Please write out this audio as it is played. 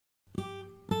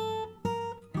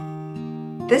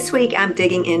This week, I'm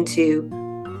digging into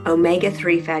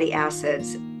omega-3 fatty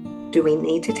acids. Do we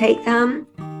need to take them?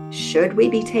 Should we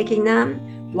be taking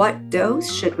them? What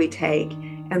dose should we take?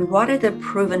 And what are the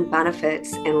proven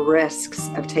benefits and risks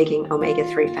of taking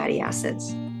omega-3 fatty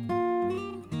acids?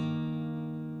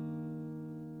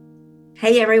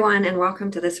 Hey everyone, and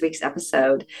welcome to this week's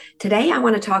episode. Today, I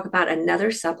want to talk about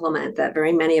another supplement that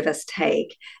very many of us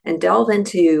take and delve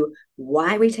into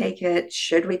why we take it,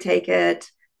 should we take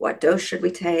it, what dose should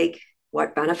we take,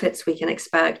 what benefits we can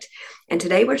expect. And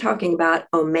today we're talking about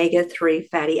omega-3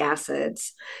 fatty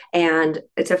acids. And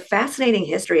it's a fascinating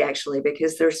history, actually,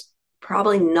 because there's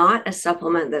probably not a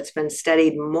supplement that's been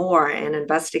studied more and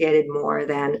investigated more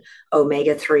than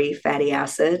omega-3 fatty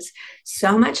acids.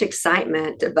 So much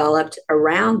excitement developed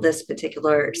around this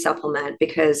particular supplement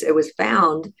because it was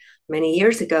found many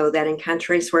years ago that in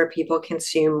countries where people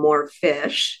consume more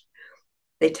fish,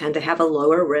 they tend to have a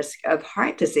lower risk of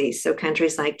heart disease. So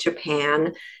countries like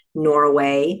Japan,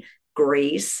 Norway,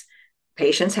 Greece,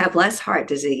 patients have less heart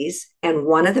disease. And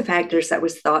one of the factors that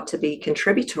was thought to be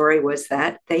contributory was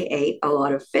that they ate a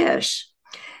lot of fish.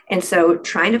 And so,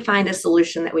 trying to find a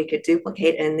solution that we could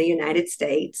duplicate in the United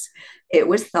States, it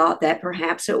was thought that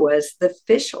perhaps it was the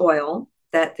fish oil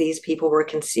that these people were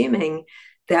consuming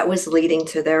that was leading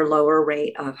to their lower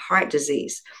rate of heart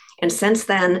disease. And since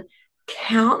then,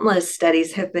 countless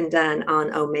studies have been done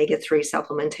on omega-3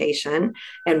 supplementation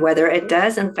and whether it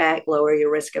does, in fact, lower your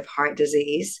risk of heart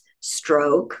disease,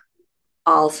 stroke,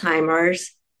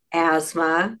 Alzheimer's,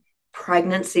 asthma,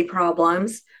 pregnancy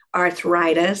problems,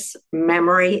 arthritis,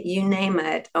 memory, you name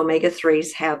it.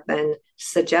 Omega-3s have been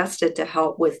suggested to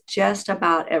help with just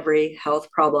about every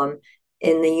health problem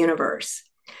in the universe.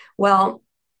 Well,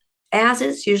 as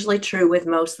is usually true with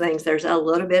most things, there's a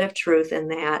little bit of truth in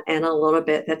that and a little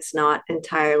bit that's not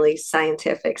entirely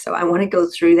scientific. So I want to go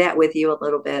through that with you a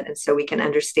little bit and so we can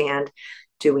understand,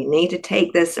 do we need to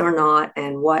take this or not,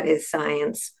 and what is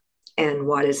science and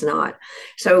what is not.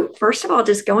 So first of all,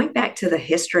 just going back to the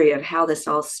history of how this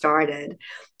all started,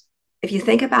 if you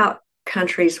think about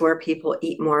countries where people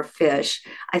eat more fish,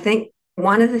 I think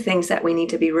one of the things that we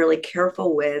need to be really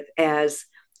careful with as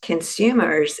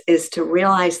consumers is to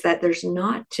realize that there's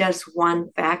not just one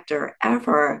factor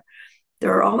ever.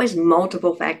 There are always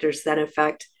multiple factors that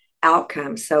affect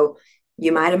outcomes. So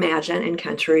you might imagine in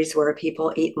countries where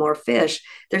people eat more fish,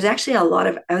 there's actually a lot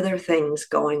of other things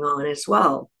going on as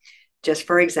well. Just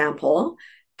for example,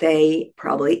 they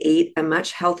probably eat a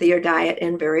much healthier diet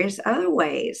in various other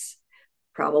ways.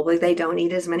 Probably they don't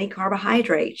eat as many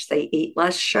carbohydrates. They eat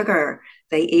less sugar.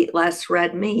 They eat less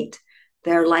red meat.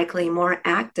 They're likely more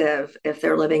active if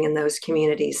they're living in those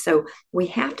communities. So we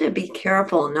have to be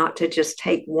careful not to just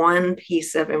take one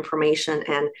piece of information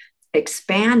and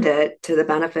expand it to the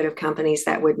benefit of companies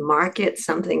that would market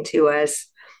something to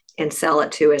us and sell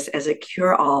it to us as a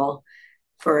cure-all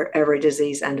for every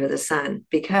disease under the sun,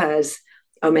 because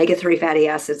omega-3 fatty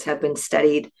acids have been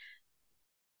studied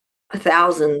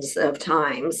thousands of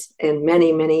times in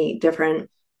many, many different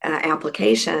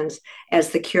applications as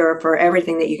the cure for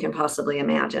everything that you can possibly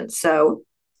imagine. So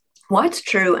what's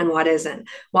true and what isn't?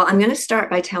 Well, I'm going to start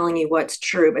by telling you what's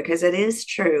true, because it is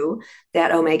true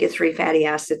that omega-3 fatty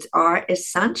acids are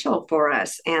essential for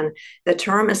us. And the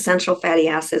term essential fatty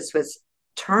acids was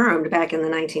termed back in the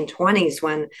 1920s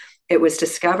when it was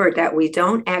discovered that we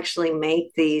don't actually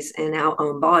make these in our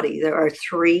own body. There are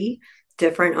three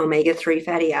different omega-3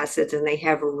 fatty acids, and they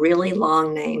have really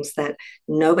long names that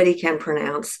nobody can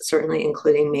pronounce, certainly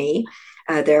including me.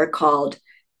 They're called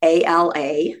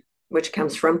ALA, which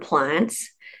comes from plants,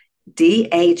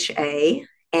 DHA,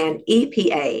 and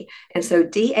EPA. And so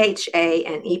DHA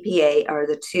and EPA are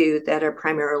the two that are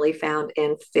primarily found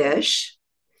in fish,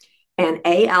 and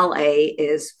ALA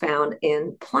is found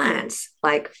in plants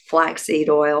like flaxseed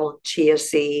oil, chia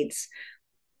seeds,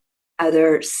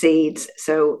 other seeds.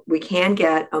 So we can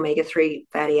get omega-3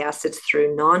 fatty acids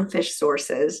through non-fish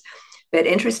sources. But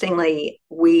interestingly,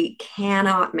 we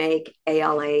cannot make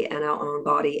ALA in our own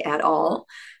body at all.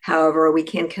 However, we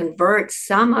can convert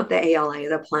some of the ALA,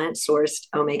 the plant-sourced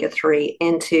omega-3,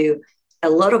 into a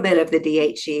little bit of the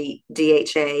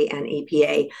DHA and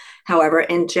EPA. However,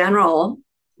 in general,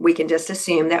 we can just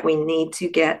assume that we need to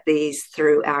get these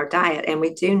through our diet. And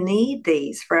we do need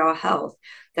these for our health.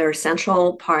 They're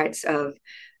essential parts of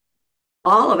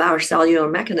all of our cellular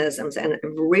mechanisms and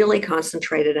really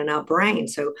concentrated in our brain.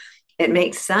 So it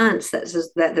makes sense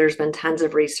that there's been tons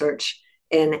of research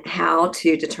in how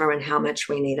to determine how much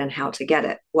we need and how to get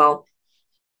it. Well,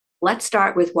 let's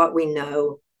start with what we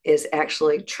know is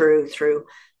actually true through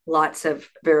lots of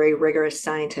very rigorous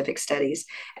scientific studies.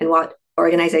 And what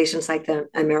organizations like the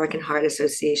American Heart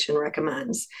Association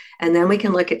recommends. And then we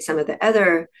can look at some of the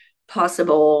other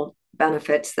possible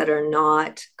benefits that are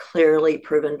not clearly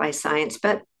proven by science,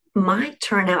 but might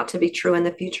turn out to be true in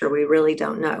the future. We really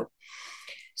don't know.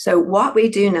 So, what we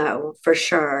do know for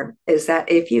sure is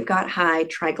that if you've got high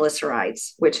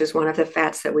triglycerides, which is one of the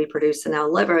fats that we produce in our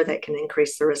liver that can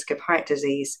increase the risk of heart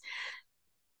disease,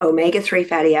 omega-3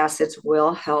 fatty acids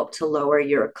will help to lower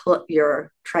your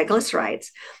triglycerides.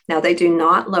 Now, they do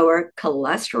not lower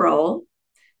cholesterol,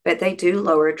 but they do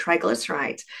lower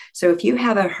triglycerides. So if you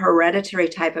have a hereditary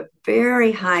type of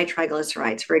very high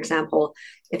triglycerides, for example,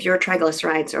 if your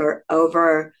triglycerides are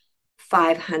over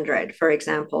 500, for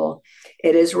example,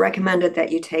 it is recommended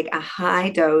that you take a high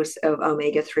dose of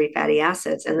omega-3 fatty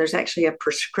acids. And there's actually a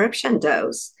prescription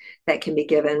dose that can be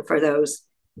given for those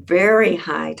very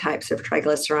high types of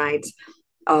triglycerides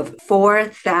of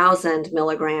 4,000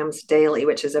 milligrams daily,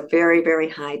 which is a very, very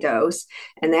high dose.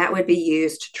 And that would be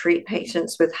used to treat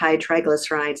patients with high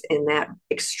triglycerides in that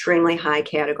extremely high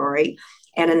category.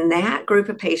 And in that group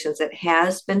of patients, it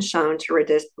has been shown to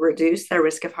reduce their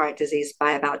risk of heart disease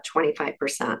by about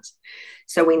 25%.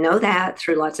 So we know that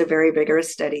through lots of very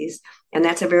vigorous studies. And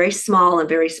that's a very small and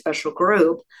very special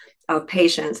group of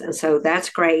patients. And so that's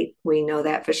great. We know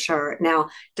that for sure. Now,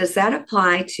 does that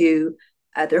apply to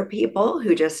other people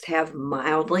who just have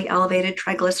mildly elevated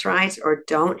triglycerides or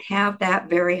don't have that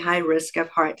very high risk of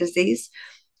heart disease?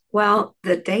 Well,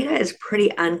 the data is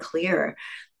pretty unclear.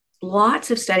 Lots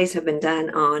of studies have been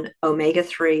done on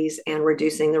omega-3s and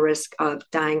reducing the risk of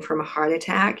dying from a heart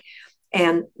attack.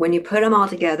 And when you put them all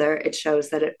together, it shows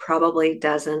that it probably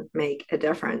doesn't make a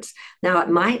difference. Now, it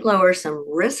might lower some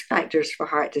risk factors for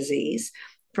heart disease.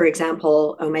 For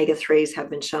example, omega-3s have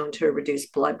been shown to reduce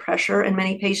blood pressure in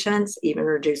many patients, even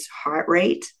reduce heart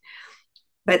rate.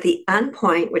 But the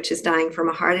endpoint, which is dying from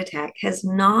a heart attack, has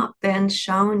not been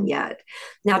shown yet.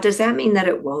 Now, does that mean that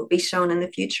it won't be shown in the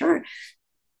future?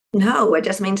 No, it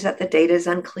just means that the data is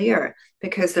unclear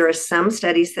because there are some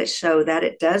studies that show that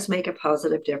it does make a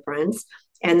positive difference,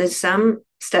 and there's some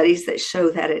studies that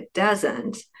show that it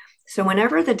doesn't. So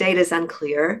whenever the data is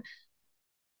unclear,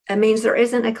 it means there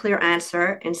isn't a clear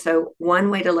answer. And so one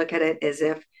way to look at it is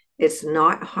if it's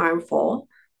not harmful.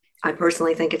 I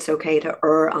personally think it's okay to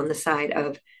err on the side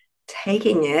of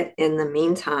taking it in the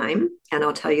meantime. And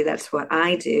I'll tell you that's what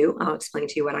I do. I'll explain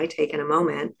to you what I take in a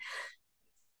moment.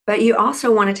 But you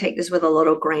also want to take this with a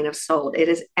little grain of salt. It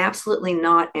is absolutely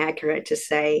not accurate to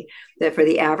say that for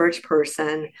the average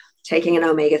person, taking an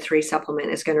omega-3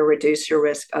 supplement is going to reduce your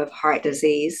risk of heart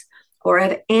disease or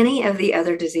of any of the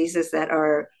other diseases that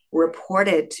are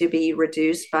reported to be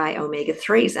reduced by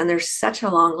omega-3s. And there's such a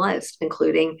long list,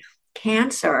 including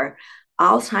cancer,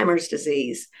 Alzheimer's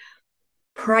disease,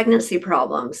 pregnancy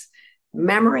problems,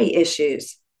 memory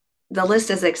issues. The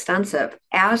list is extensive.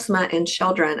 Asthma in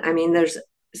children. I mean, there's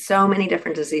so many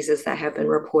different diseases that have been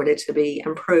reported to be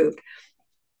improved.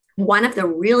 One of the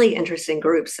really interesting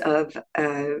groups of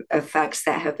effects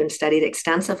that have been studied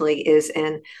extensively is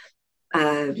in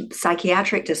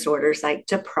psychiatric disorders like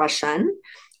depression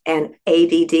and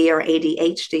ADD or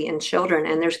ADHD in children.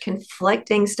 And there's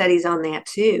conflicting studies on that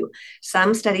too.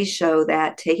 Some studies show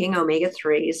that taking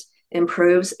omega-3s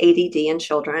improves ADD in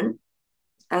children.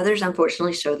 Others,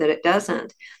 unfortunately, show that it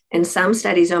doesn't. In some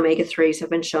studies, omega-3s have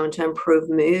been shown to improve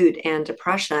mood and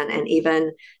depression and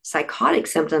even psychotic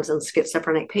symptoms in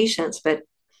schizophrenic patients, but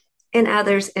in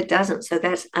others, it doesn't. So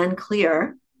that's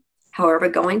unclear. However,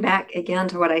 going back again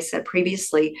to what I said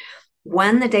previously,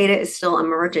 when the data is still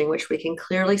emerging, which we can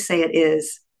clearly say it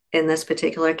is in this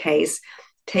particular case,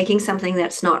 taking something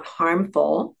that's not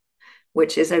harmful,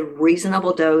 which is a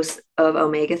reasonable dose of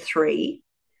omega-3,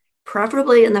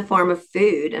 preferably in the form of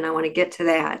food, and I want to get to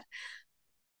that,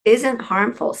 isn't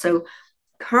harmful. So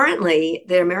currently,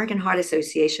 the American Heart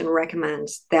Association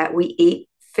recommends that we eat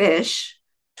fish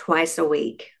twice a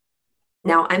week.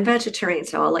 Now, I'm vegetarian,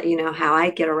 so I'll let you know how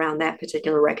I get around that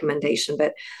particular recommendation,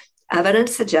 but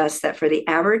evidence suggests that for the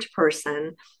average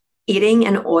person, eating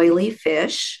an oily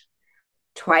fish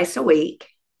twice a week.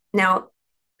 Now,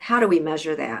 how do we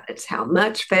measure that? It's how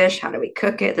much fish, how do we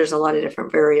cook it? There's a lot of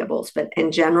different variables, but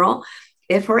in general,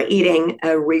 if we're eating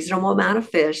a reasonable amount of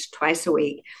fish twice a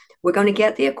week, we're going to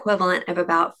get the equivalent of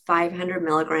about 500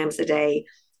 milligrams a day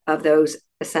of those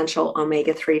essential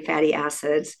omega-3 fatty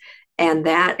acids. And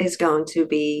that is going to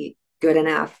be good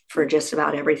enough for just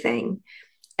about everything,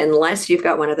 unless you've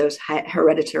got one of those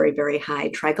hereditary, very high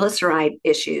triglyceride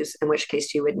issues, in which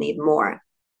case you would need more.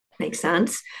 Makes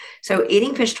sense? So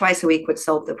eating fish twice a week would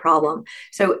solve the problem.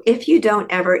 So if you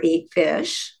don't ever eat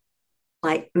fish,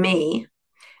 like me,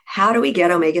 how do we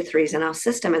get omega-3s in our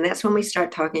system? And that's when we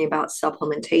start talking about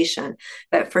supplementation.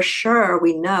 But for sure,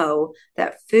 we know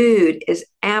that food is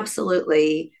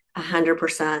absolutely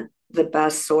 100% the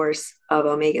best source of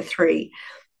omega-3.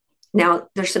 Now,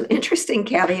 there's some interesting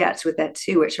caveats with that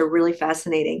too, which are really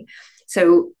fascinating.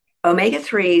 So,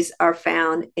 omega-3s are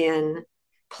found in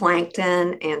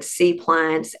plankton and sea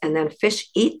plants, and then fish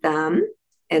eat them,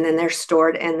 and then they're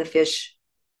stored in the fish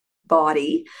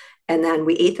body. And then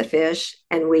we eat the fish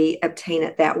and we obtain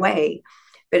it that way.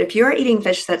 But if you're eating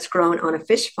fish that's grown on a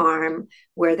fish farm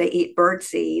where they eat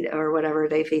birdseed or whatever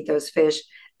they feed those fish,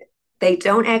 they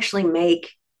don't actually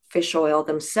make fish oil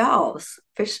themselves.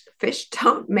 Fish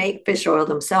don't make fish oil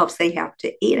themselves. They have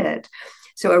to eat it.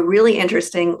 So a really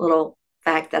interesting little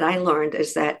fact that I learned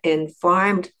is that in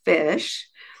farmed fish,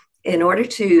 in order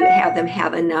to have them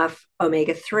have enough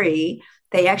omega-3,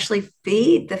 they actually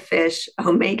feed the fish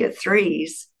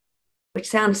omega-3s, which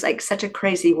sounds like such a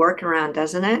crazy workaround,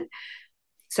 doesn't it?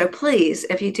 So please,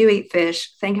 if you do eat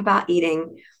fish, think about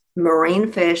eating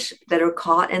marine fish that are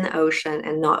caught in the ocean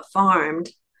and not farmed,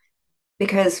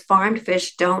 because farmed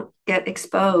fish don't get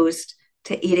exposed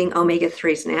to eating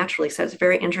omega-3s naturally. So it's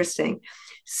very interesting.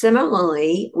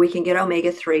 Similarly, we can get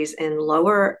omega-3s in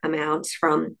lower amounts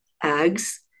from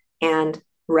eggs and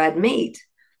red meat.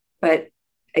 But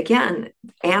again,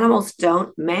 animals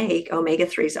don't make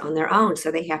omega-3s on their own, so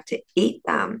they have to eat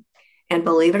them. And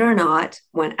believe it or not,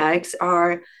 when eggs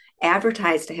are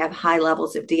advertised to have high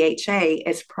levels of DHA,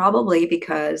 it's probably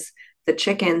because the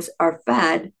chickens are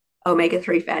fed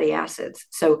omega-3 fatty acids.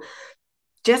 So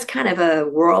just kind of a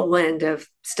whirlwind of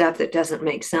stuff that doesn't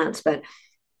make sense. But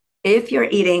if you're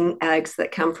eating eggs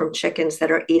that come from chickens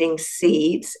that are eating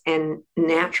seeds and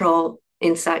natural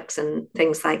insects and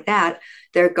things like that,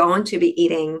 they're going to be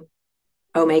eating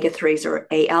omega-3s or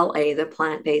ALA, the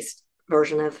plant-based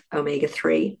version of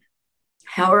omega-3.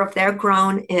 However, if they're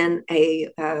grown in a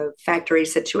factory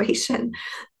situation,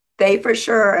 they for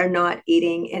sure are not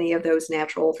eating any of those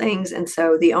natural things. And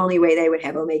so the only way they would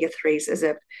have omega-3s is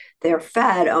if they're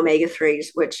fed omega-3s,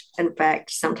 which in fact,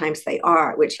 sometimes they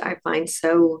are, which I find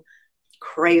so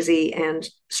crazy and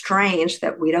strange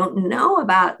that we don't know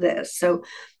about this. So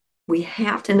we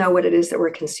have to know what it is that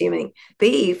we're consuming.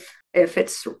 Beef, if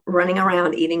it's running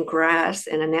around eating grass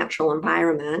in a natural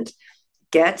environment,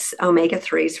 gets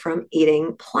omega-3s from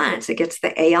eating plants. It gets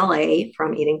the ALA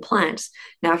from eating plants.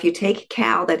 Now, if you take a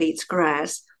cow that eats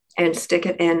grass and stick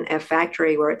it in a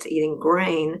factory where it's eating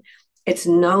grain, it's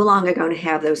no longer going to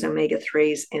have those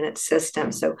omega-3s in its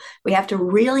system. So we have to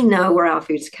really know where our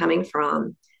food's coming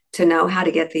from to know how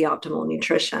to get the optimal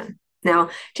nutrition. Now,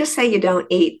 just say you don't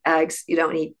eat eggs, you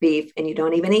don't eat beef, and you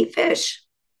don't even eat fish.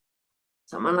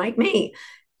 Someone like me,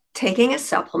 taking a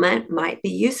supplement might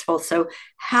be useful. So,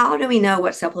 how do we know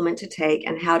what supplement to take,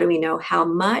 and how do we know how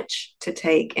much to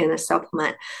take in a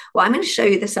supplement? Well, I'm going to show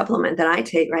you the supplement that I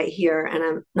take right here, and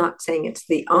I'm not saying it's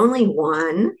the only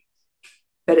one,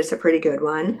 but it's a pretty good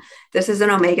one. This is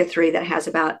an omega-3 that has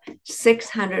about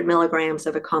 600 milligrams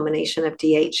of a combination of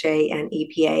DHA and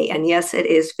EPA. And yes, it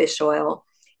is fish oil.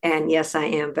 And yes, I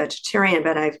am vegetarian,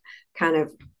 but I've kind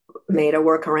of made a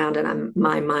workaround in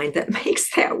my mind that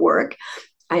makes that work.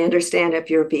 I understand if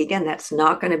you're vegan, that's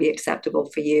not going to be acceptable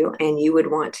for you, and you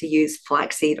would want to use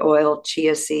flaxseed oil,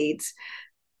 chia seeds,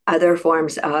 other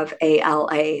forms of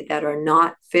ALA that are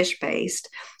not fish-based.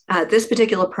 This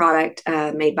particular product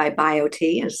made by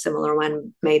BioTE, a similar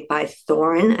one made by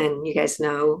Thorne, and you guys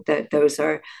know that those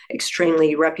are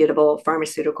extremely reputable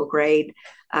pharmaceutical grade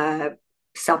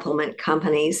supplement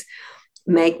companies,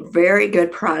 make very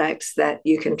good products that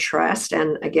you can trust.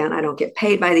 And again, I don't get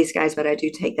paid by these guys, but I do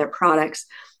take their products.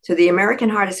 So the American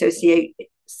Heart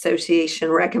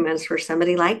Association recommends for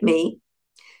somebody like me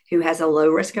who has a low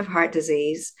risk of heart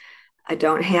disease, I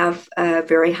don't have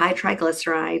very high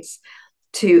triglycerides,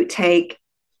 to take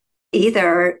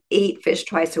either eat fish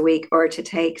twice a week or to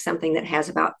take something that has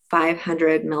about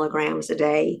 500 milligrams a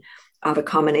day of a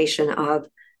combination of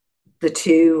the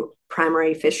two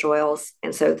primary fish oils.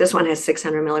 And so this one has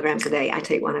 600 milligrams a day. I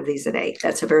take one of these a day.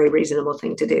 That's a very reasonable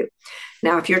thing to do.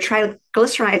 Now, if your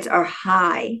triglycerides are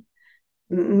high,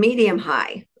 medium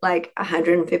high, like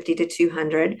 150 to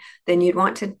 200, then you'd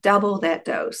want to double that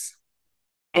dose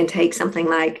and take something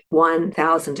like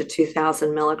 1,000 to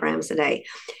 2,000 milligrams a day.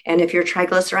 And if your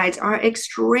triglycerides are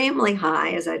extremely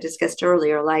high, as I discussed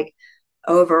earlier, like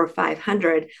over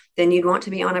 500, then you'd want to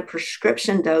be on a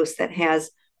prescription dose that has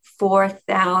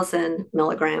 4,000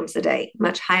 milligrams a day,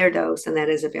 much higher dose, and that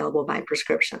is available by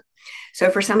prescription. So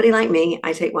for somebody like me,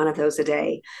 I take one of those a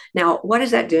day. Now, what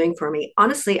is that doing for me?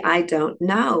 Honestly, I don't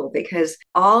know, because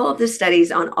all of the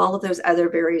studies on all of those other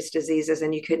various diseases,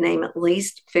 and you could name at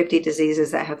least 50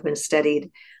 diseases that have been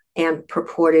studied and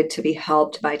purported to be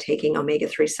helped by taking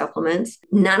omega-3 supplements,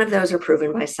 none of those are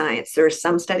proven by science. There are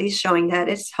some studies showing that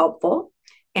it's helpful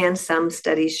and some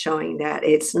studies showing that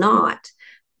it's not,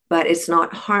 but it's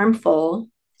not harmful.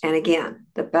 And again,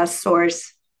 the best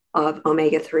source of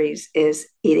omega-3s is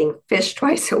eating fish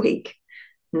twice a week.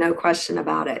 No question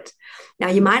about it. Now,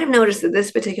 you might have noticed that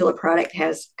this particular product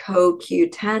has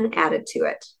CoQ10 added to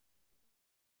it.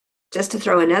 Just to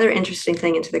throw another interesting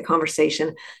thing into the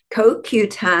conversation,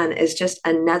 CoQ10 is just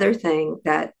another thing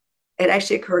that it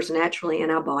actually occurs naturally in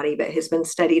our body, but has been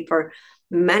studied for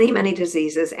many, many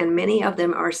diseases, and many of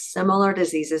them are similar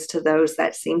diseases to those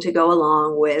that seem to go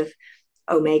along with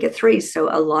omega-3. So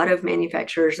a lot of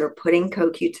manufacturers are putting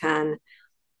CoQ10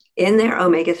 in their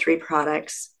omega-3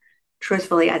 products.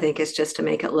 Truthfully, I think it's just to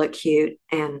make it look cute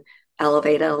and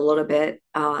elevate it a little bit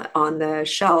on the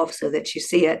shelf so that you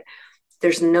see it.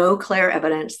 There's no clear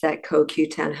evidence that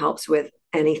CoQ10 helps with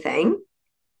anything.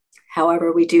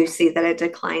 However, we do see that it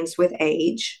declines with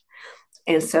age.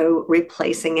 And so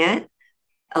replacing it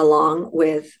along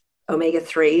with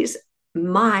omega-3s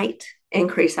might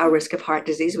increase our risk of heart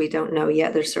disease. We don't know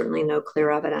yet. There's certainly no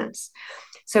clear evidence.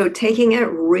 So taking a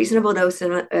reasonable dose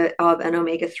of an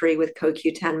omega-3 with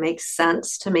CoQ10 makes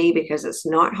sense to me because it's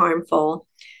not harmful.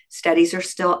 Studies are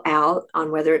still out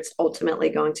on whether it's ultimately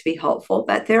going to be helpful,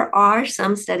 but there are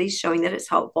some studies showing that it's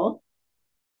helpful.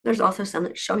 There's also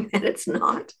some showing that it's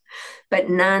not, but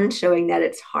none showing that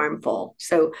it's harmful.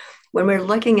 So when we're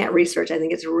looking at research, I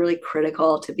think it's really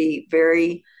critical to be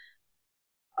very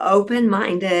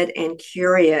open-minded and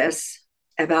curious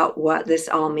about what this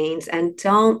all means, and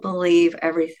don't believe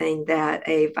everything that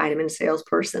a vitamin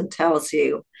salesperson tells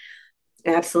you.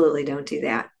 Absolutely don't do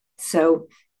that. So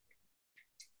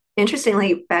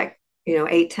interestingly, back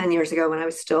 8-10 years ago when I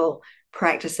was still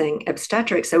practicing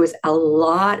obstetrics, there was a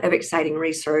lot of exciting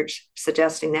research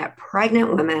suggesting that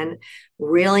pregnant women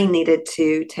really needed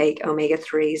to take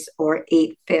omega-3s or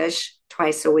eat fish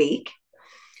twice a week,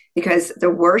 because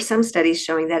there were some studies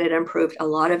showing that it improved a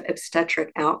lot of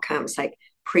obstetric outcomes like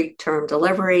preterm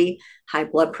delivery, high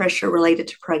blood pressure related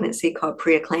to pregnancy called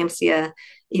preeclampsia,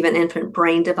 even infant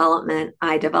brain development,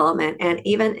 eye development, and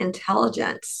even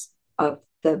intelligence of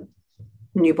the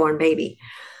newborn baby.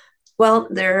 Well,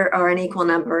 there are an equal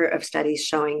number of studies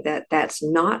showing that that's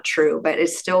not true, but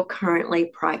it's still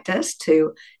currently practiced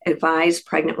to advise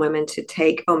pregnant women to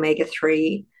take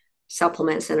omega-3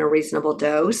 supplements in a reasonable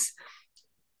dose.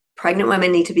 Pregnant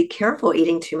women need to be careful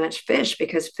eating too much fish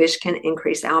because fish can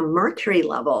increase our mercury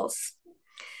levels.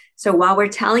 So while we're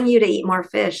telling you to eat more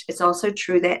fish, it's also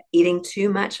true that eating too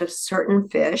much of certain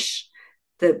fish,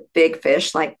 the big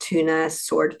fish like tuna,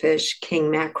 swordfish, king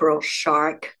mackerel,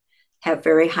 shark, have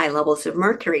very high levels of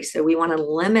mercury. So we want to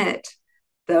limit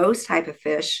those type of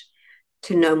fish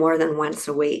to no more than once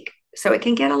a week. So it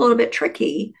can get a little bit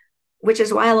tricky, which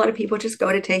is why a lot of people just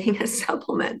go to taking a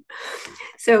supplement.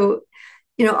 So,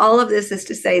 all of this is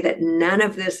to say that none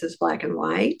of this is black and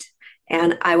white.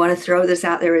 And I want to throw this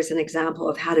out there as an example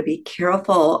of how to be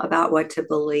careful about what to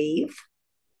believe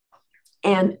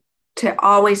and to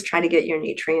always try to get your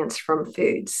nutrients from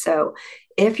foods. So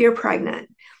if you're pregnant,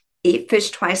 eat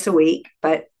fish twice a week,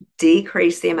 but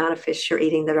decrease the amount of fish you're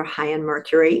eating that are high in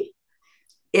mercury.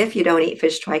 If you don't eat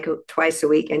fish twice a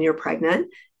week and you're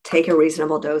pregnant, take a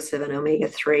reasonable dose of an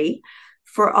omega-3.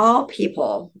 For all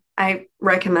people, I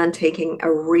recommend taking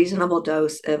a reasonable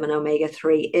dose of an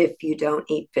omega-3 if you don't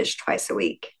eat fish twice a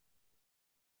week.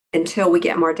 Until we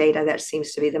get more data, that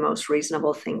seems to be the most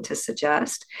reasonable thing to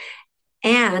suggest.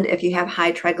 And if you have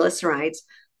high triglycerides,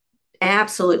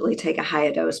 absolutely take a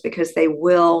higher dose because they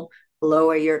will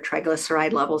lower your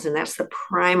triglyceride levels. And that's the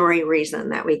primary reason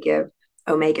that we give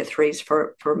omega-3s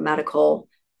for medical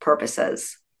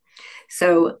purposes.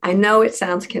 So I know it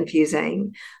sounds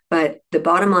confusing, but the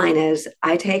bottom line is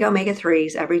I take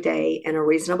omega-3s every day in a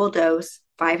reasonable dose,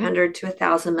 500 to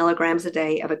 1,000 milligrams a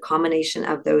day of a combination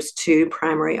of those two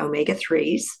primary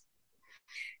omega-3s,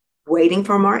 waiting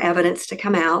for more evidence to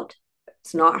come out.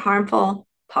 It's not harmful,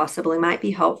 possibly might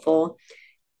be helpful.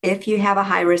 If you have a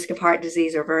high risk of heart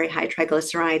disease or very high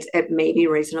triglycerides, it may be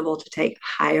reasonable to take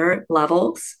higher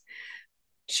levels.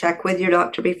 Check with your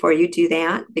doctor before you do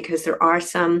that because there are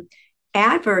some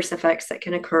adverse effects that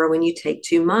can occur when you take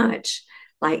too much,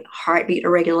 like heartbeat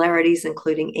irregularities,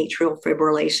 including atrial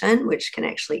fibrillation, which can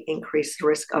actually increase the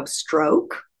risk of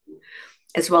stroke.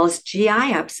 as well as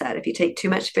GI upset. If you take too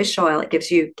much fish oil, it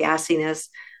gives you gassiness,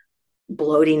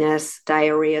 bloatiness,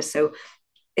 diarrhea. So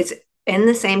it's in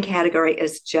the same category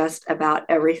as just about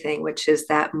everything, which is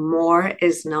that more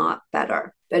is not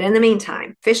better. But in the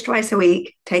meantime, fish twice a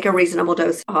week, take a reasonable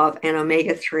dose of an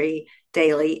omega-3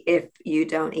 daily if you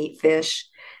don't eat fish.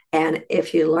 And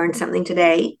if you learned something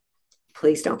today,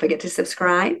 please don't forget to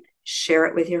subscribe, share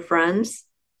it with your friends.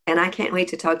 And I can't wait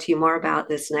to talk to you more about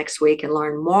this next week and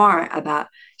learn more about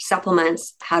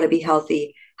supplements, how to be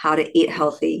healthy, how to eat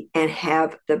healthy, and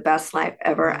have the best life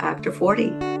ever after 40.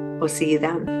 We'll see you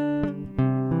then.